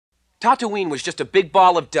Tatooine was just a big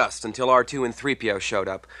ball of dust until R2 and 3PO showed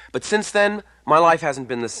up, but since then, my life hasn't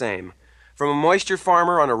been the same. From a moisture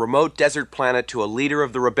farmer on a remote desert planet to a leader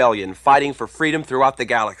of the rebellion fighting for freedom throughout the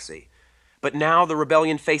galaxy. But now the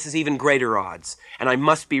rebellion faces even greater odds, and I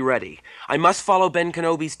must be ready. I must follow Ben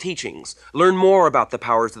Kenobi's teachings, learn more about the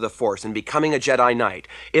powers of the Force and becoming a Jedi Knight,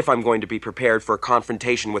 if I'm going to be prepared for a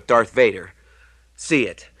confrontation with Darth Vader. See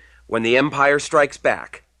it, when the Empire Strikes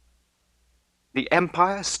Back. The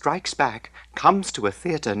Empire Strikes Back comes to a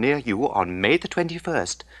theater near you on May the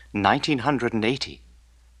 21st, 1980.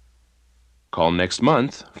 Call next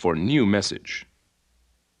month for new message.